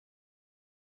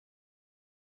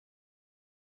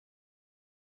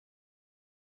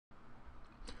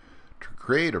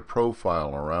create a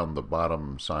profile around the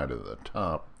bottom side of the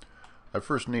top, I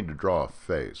first need to draw a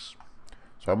face.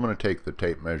 So I'm going to take the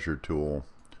tape measure tool,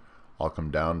 I'll come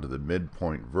down to the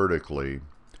midpoint vertically,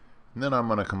 and then I'm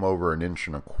going to come over 1.25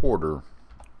 inches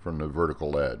from the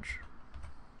vertical edge.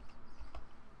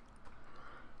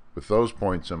 With those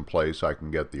points in place, I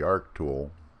can get the arc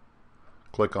tool,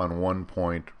 click on one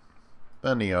point,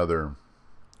 then the other.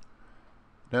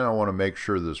 Then I want to make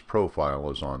sure this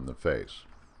profile is on the face.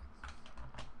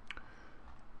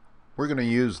 We're going to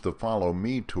use the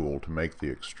FollowMe tool to make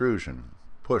the extrusion.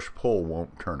 Push-pull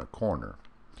won't turn a corner.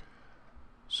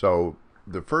 So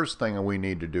the first thing we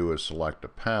need to do is select a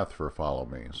path for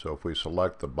FollowMe. So if we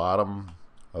select the bottom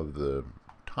of the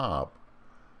top,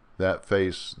 that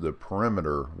face, the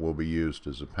perimeter, will be used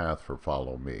as a path for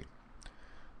FollowMe.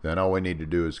 Then all we need to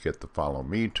do is get the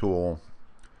FollowMe tool,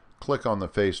 click on the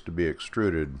face to be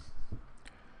extruded,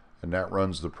 and that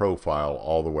runs the profile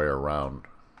all the way around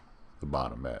the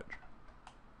bottom edge.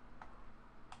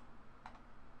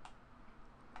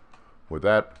 With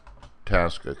that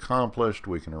task accomplished,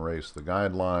 we can erase the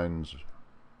guidelines,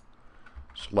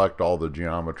 select all the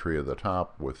geometry of the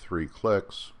top with 3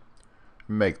 clicks,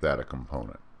 and make that a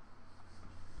component.